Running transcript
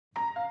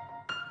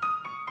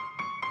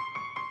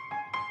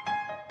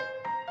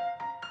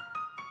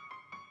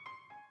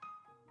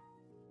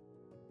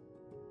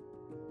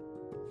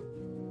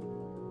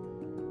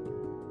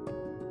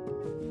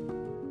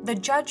The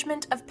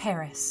Judgment of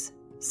Paris,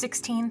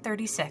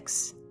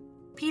 1636.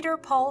 Peter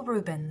Paul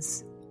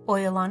Rubens,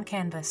 oil on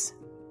canvas.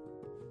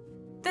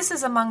 This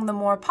is among the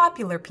more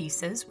popular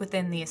pieces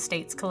within the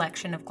estate's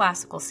collection of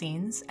classical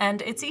scenes,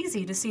 and it's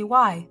easy to see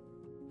why.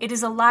 It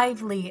is a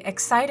lively,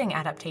 exciting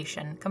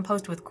adaptation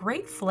composed with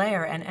great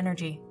flair and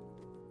energy.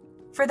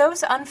 For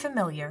those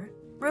unfamiliar,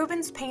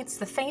 Rubens paints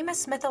the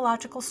famous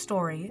mythological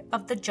story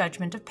of the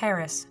Judgment of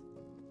Paris.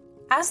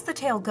 As the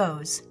tale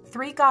goes,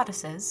 three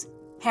goddesses,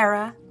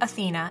 Hera,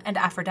 Athena, and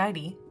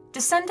Aphrodite,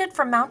 descended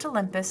from Mount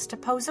Olympus to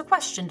pose a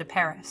question to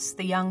Paris,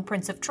 the young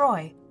prince of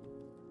Troy.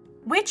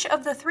 Which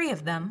of the three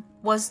of them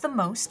was the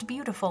most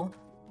beautiful?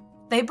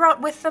 They brought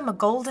with them a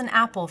golden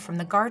apple from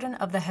the garden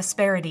of the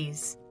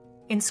Hesperides,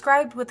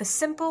 inscribed with a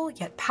simple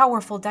yet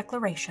powerful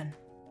declaration,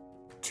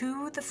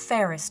 "To the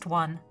fairest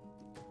one."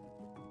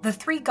 The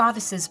three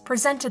goddesses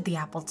presented the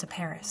apple to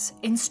Paris,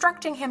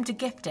 instructing him to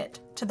gift it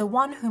to the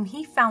one whom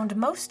he found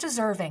most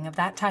deserving of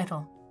that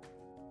title.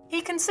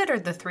 He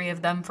considered the three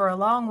of them for a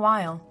long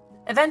while,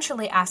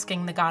 eventually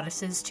asking the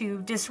goddesses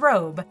to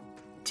disrobe,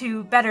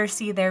 to better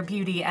see their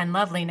beauty and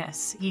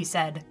loveliness, he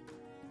said.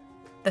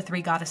 The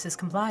three goddesses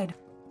complied.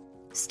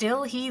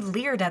 Still, he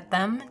leered at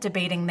them,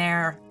 debating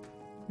their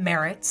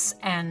merits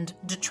and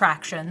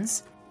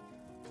detractions.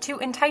 To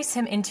entice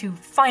him into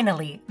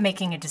finally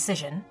making a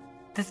decision,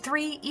 the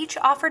three each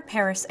offered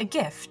Paris a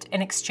gift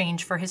in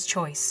exchange for his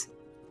choice.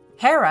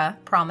 Hera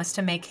promised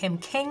to make him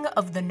king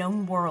of the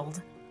known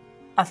world.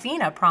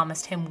 Athena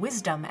promised him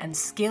wisdom and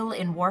skill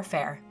in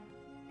warfare.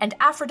 And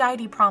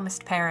Aphrodite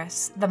promised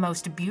Paris the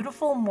most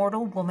beautiful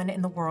mortal woman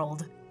in the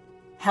world,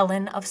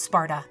 Helen of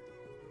Sparta.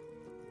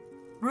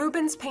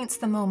 Rubens paints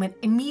the moment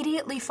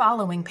immediately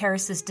following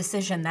Paris's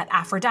decision that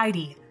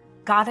Aphrodite,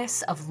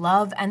 goddess of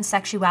love and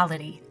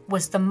sexuality,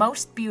 was the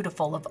most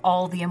beautiful of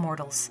all the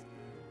immortals.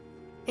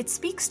 It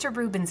speaks to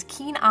Rubens'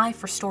 keen eye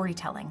for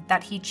storytelling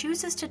that he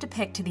chooses to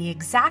depict the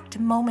exact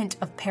moment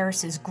of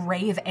Paris's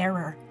grave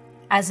error,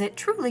 as it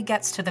truly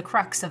gets to the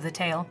crux of the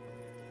tale.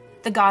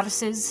 The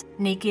goddesses,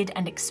 naked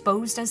and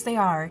exposed as they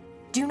are,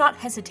 do not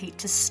hesitate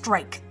to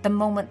strike the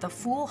moment the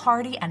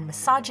foolhardy and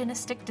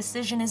misogynistic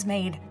decision is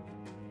made.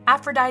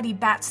 Aphrodite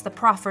bats the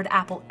proffered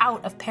apple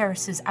out of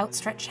Paris's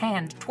outstretched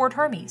hand toward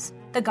Hermes,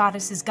 the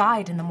goddess's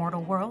guide in the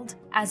mortal world,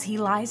 as he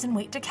lies in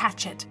wait to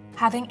catch it,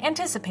 having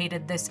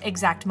anticipated this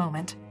exact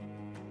moment.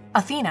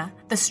 Athena,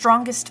 the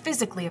strongest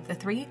physically of the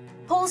three,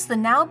 pulls the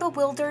now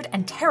bewildered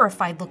and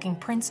terrified-looking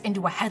prince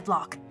into a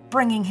headlock,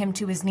 bringing him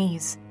to his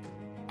knees.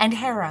 And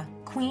Hera,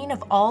 queen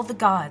of all the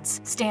gods,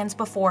 stands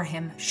before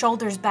him,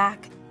 shoulders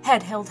back,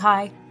 head held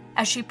high,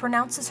 as she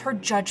pronounces her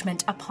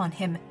judgment upon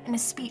him in a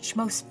speech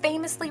most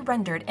famously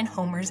rendered in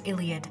Homer's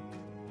Iliad.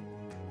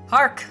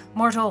 "Hark,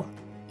 mortal!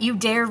 You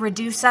dare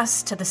reduce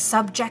us to the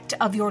subject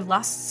of your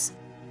lusts?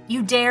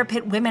 You dare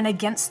pit women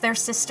against their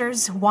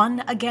sisters,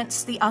 one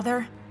against the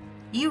other?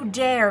 You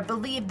dare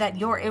believe that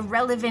your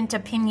irrelevant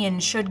opinion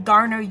should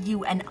garner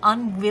you an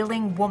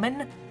unwilling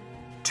woman?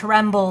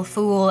 Tremble,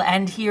 fool,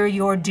 and hear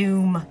your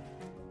doom."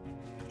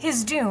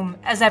 His doom,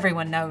 as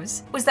everyone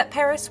knows, was that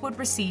Paris would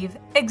receive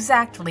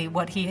exactly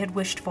what he had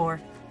wished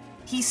for.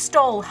 He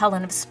stole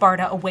Helen of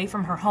Sparta away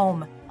from her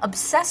home,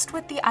 obsessed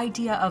with the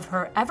idea of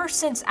her ever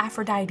since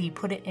Aphrodite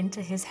put it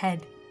into his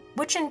head,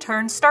 which in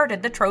turn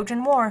started the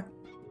Trojan War.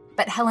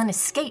 But Helen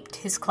escaped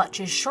his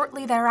clutches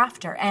shortly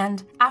thereafter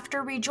and,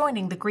 after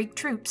rejoining the Greek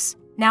troops,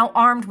 now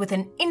armed with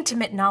an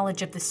intimate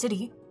knowledge of the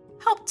city,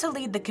 helped to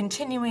lead the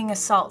continuing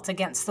assault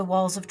against the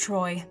walls of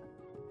Troy.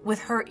 With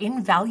her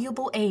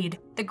invaluable aid,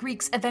 the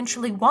Greeks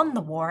eventually won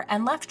the war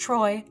and left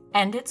Troy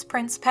and its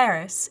prince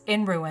Paris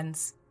in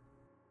ruins.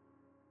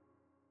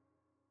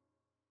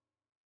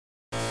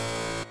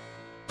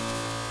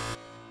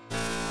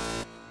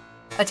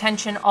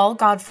 Attention all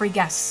Godfrey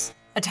guests,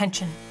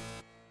 attention.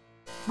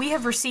 We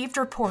have received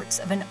reports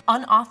of an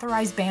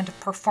unauthorized band of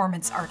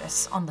performance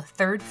artists on the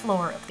 3rd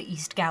floor of the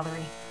East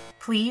Gallery.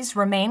 Please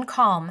remain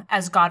calm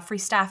as Godfrey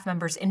staff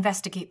members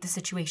investigate the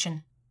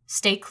situation.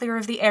 Stay clear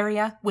of the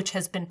area, which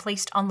has been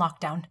placed on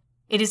lockdown.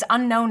 It is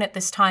unknown at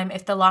this time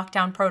if the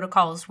lockdown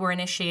protocols were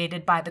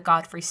initiated by the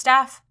Godfrey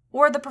staff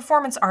or the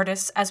performance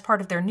artists as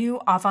part of their new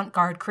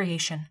avant-garde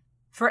creation.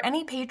 For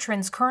any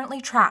patrons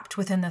currently trapped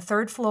within the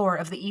 3rd floor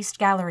of the East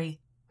Gallery,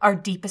 our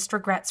deepest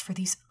regrets for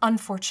these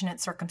unfortunate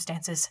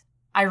circumstances.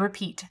 I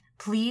repeat,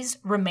 please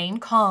remain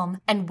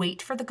calm and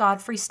wait for the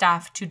Godfrey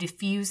staff to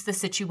defuse the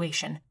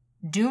situation.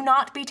 Do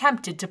not be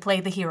tempted to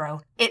play the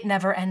hero. It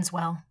never ends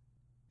well.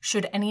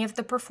 Should any of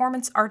the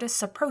performance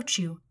artists approach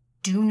you,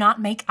 do not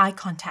make eye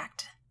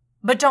contact.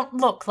 But don't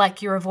look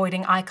like you're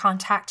avoiding eye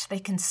contact. They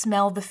can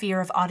smell the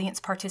fear of audience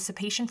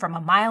participation from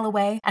a mile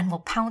away and will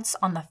pounce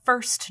on the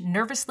first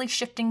nervously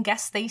shifting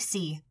guest they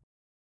see.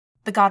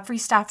 The Godfrey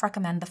staff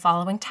recommend the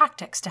following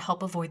tactics to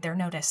help avoid their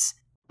notice.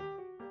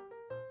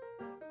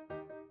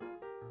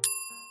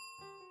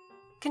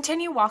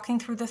 Continue walking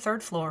through the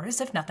 3rd floor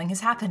as if nothing has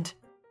happened.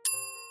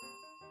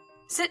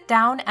 Sit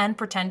down and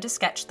pretend to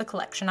sketch the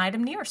collection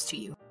item nearest to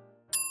you.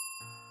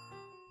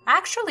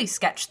 actually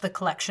sketch the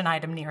collection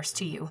item nearest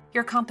to you.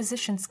 Your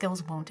composition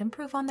skills won't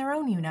improve on their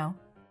own, you know.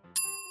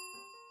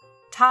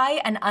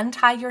 Tie and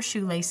untie your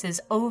shoelaces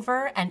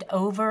over and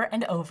over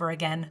and over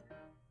again.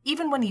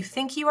 Even when you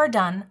think you are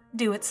done,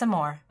 do it some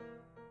more.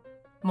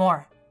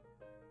 More.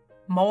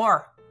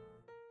 More.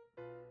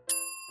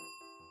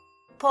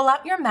 Pull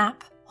out your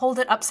map, hold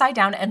it upside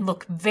down, and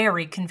look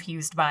very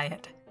confused by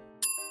it.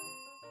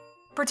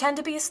 Pretend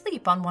to be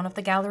asleep on one of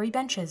the gallery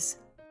benches.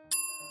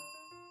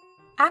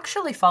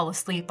 Actually fall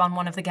asleep on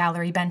one of the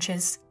gallery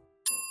benches.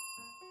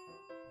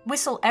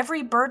 Whistle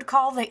every bird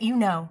call that you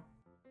know.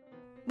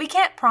 We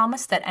can't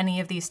promise that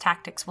any of these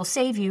tactics will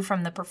save you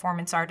from the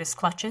performance artist's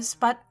clutches,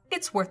 but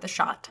it's worth a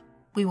shot.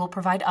 We will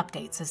provide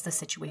updates as the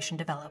situation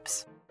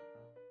develops.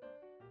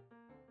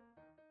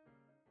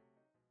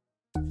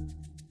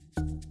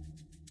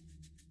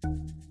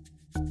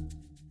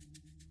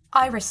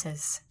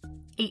 Irises,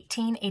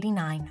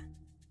 1889.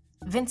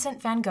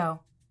 Vincent van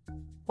Gogh.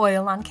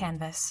 Oil on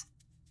canvas.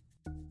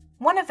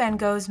 One of Van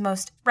Gogh's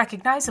most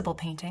recognizable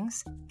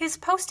paintings, his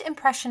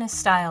post-impressionist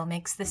style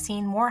makes the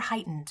scene more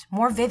heightened,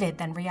 more vivid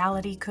than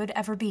reality could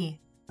ever be.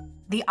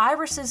 The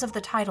irises of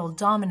the title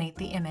dominate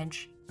the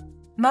image.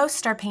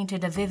 Most are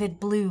painted a vivid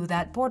blue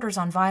that borders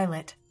on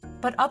violet,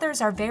 but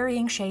others are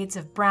varying shades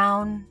of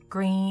brown,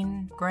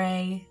 green,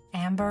 gray,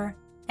 amber,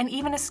 and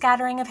even a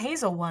scattering of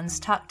hazel ones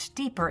tucked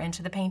deeper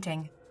into the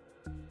painting.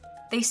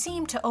 They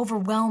seem to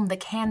overwhelm the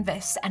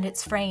canvas and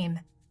its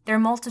frame, their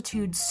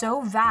multitude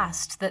so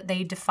vast that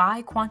they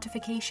defy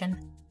quantification.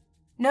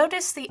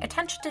 Notice the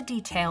attention to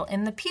detail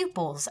in the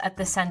pupils at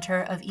the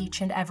center of each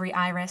and every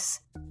iris.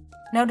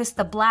 Notice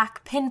the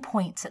black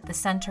pinpoints at the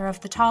center of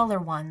the taller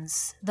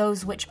ones,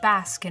 those which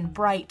bask in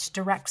bright,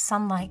 direct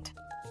sunlight.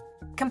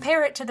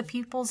 Compare it to the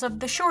pupils of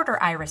the shorter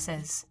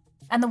irises,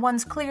 and the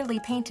ones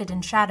clearly painted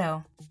in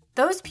shadow.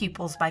 Those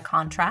pupils, by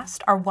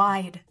contrast, are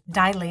wide,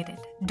 dilated,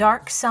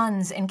 dark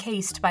suns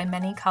encased by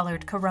many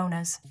colored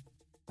coronas.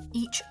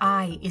 Each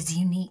eye is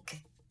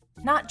unique,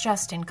 not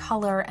just in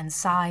color and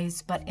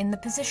size, but in the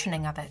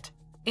positioning of it,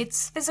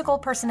 its physical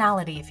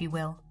personality, if you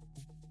will.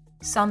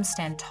 Some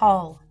stand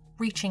tall,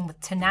 reaching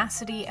with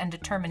tenacity and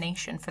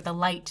determination for the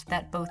light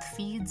that both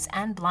feeds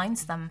and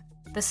blinds them,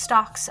 the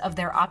stalks of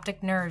their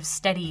optic nerves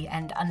steady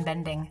and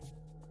unbending.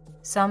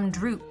 Some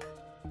droop,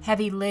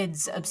 heavy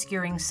lids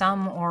obscuring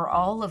some or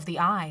all of the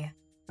eye,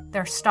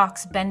 their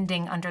stalks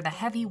bending under the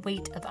heavy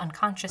weight of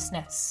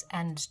unconsciousness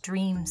and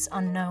dreams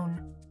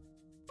unknown.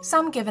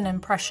 Some give an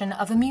impression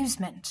of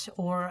amusement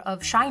or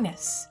of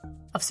shyness,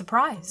 of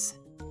surprise.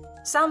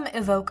 Some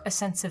evoke a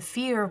sense of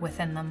fear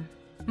within them,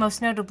 most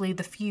notably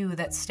the few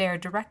that stare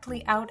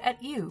directly out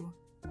at you,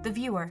 the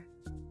viewer.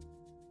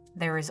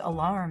 There is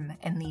alarm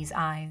in these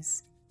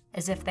eyes,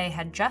 as if they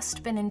had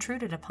just been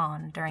intruded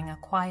upon during a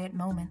quiet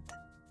moment.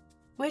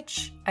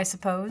 Which, I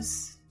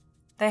suppose,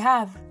 they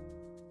have.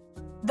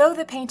 Though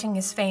the painting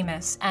is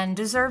famous, and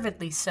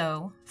deservedly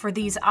so, for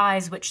these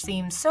eyes which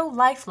seem so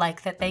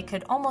lifelike that they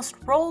could almost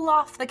roll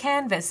off the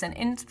canvas and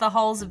into the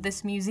halls of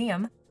this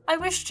museum, I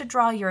wish to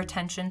draw your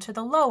attention to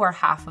the lower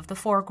half of the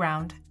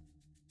foreground.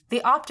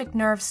 The optic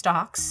nerve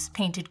stalks,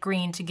 painted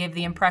green to give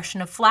the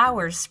impression of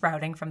flowers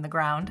sprouting from the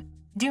ground,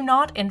 do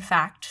not, in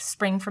fact,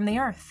 spring from the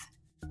earth.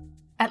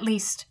 At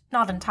least,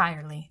 not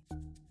entirely.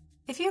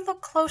 If you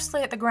look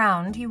closely at the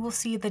ground, you will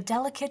see the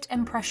delicate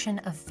impression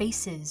of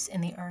faces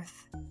in the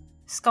earth,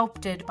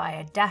 sculpted by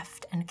a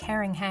deft and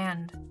caring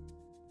hand.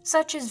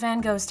 Such is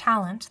Van Gogh's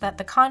talent that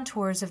the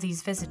contours of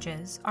these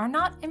visages are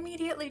not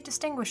immediately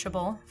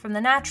distinguishable from the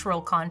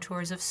natural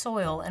contours of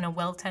soil in a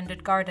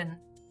well-tended garden.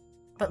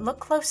 But look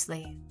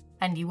closely,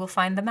 and you will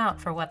find them out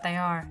for what they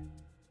are.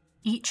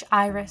 Each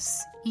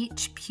iris,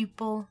 each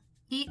pupil,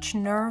 each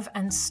nerve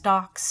and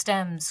stalk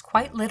stems,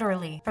 quite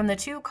literally, from the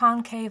two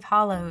concave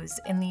hollows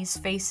in these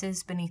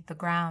faces beneath the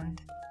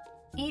ground,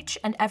 each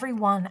and every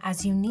one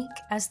as unique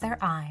as their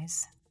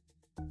eyes.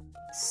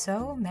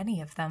 So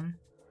many of them.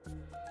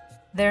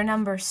 Their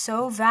number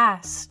so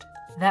vast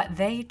that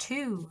they,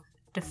 too,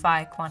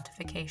 defy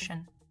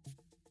quantification.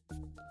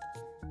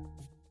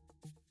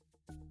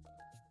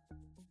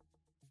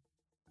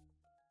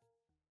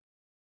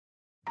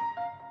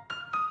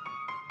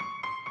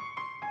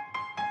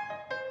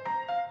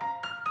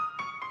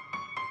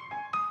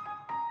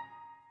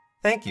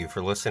 Thank you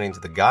for listening to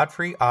the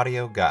Godfrey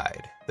Audio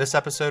Guide. This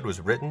episode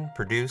was written,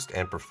 produced,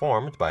 and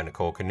performed by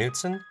Nicole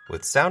Knutson,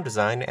 with sound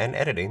design and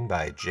editing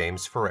by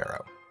James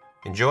Ferrero.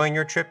 Enjoying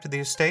your trip to the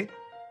estate?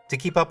 To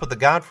keep up with the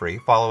Godfrey,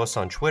 follow us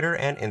on Twitter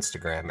and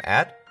Instagram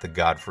at The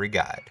Godfrey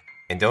Guide.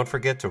 And don't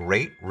forget to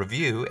rate,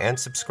 review, and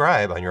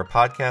subscribe on your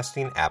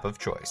podcasting app of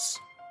choice.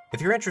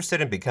 If you're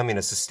interested in becoming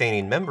a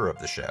sustaining member of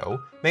the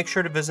show, make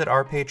sure to visit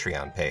our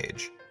Patreon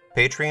page,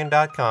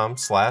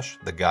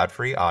 patreon.com/The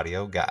Godfrey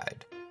Audio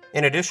Guide.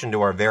 In addition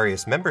to our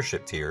various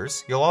membership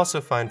tiers, you'll also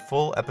find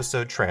full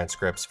episode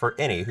transcripts for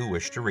any who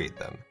wish to read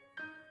them.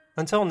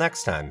 Until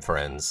next time,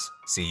 friends,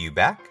 see you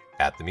back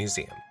at the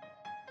museum.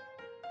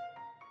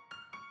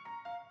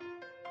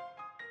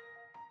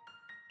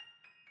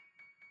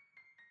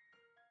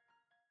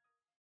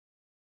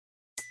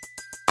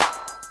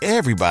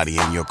 Everybody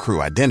in your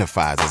crew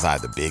identifies as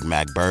either Big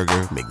Mac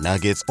Burger,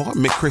 McNuggets, or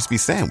McCrispy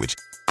Sandwich.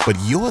 But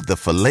you're the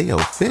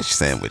Filet-O-Fish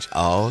Sandwich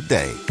all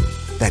day.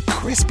 That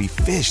crispy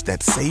fish,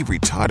 that savory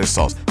tartar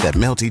sauce, that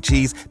melty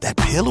cheese, that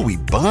pillowy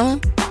bun.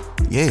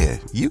 Yeah,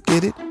 you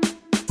get it.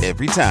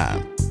 Every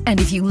time. And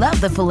if you love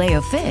the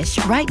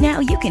Filet-O-Fish, right now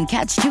you can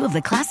catch two of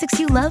the classics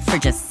you love for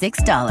just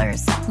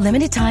 $6.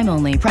 Limited time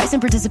only. Price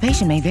and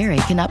participation may vary.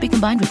 Cannot be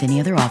combined with any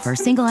other offer.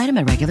 Single item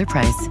at regular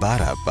price.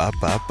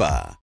 Ba-da-ba-ba-ba.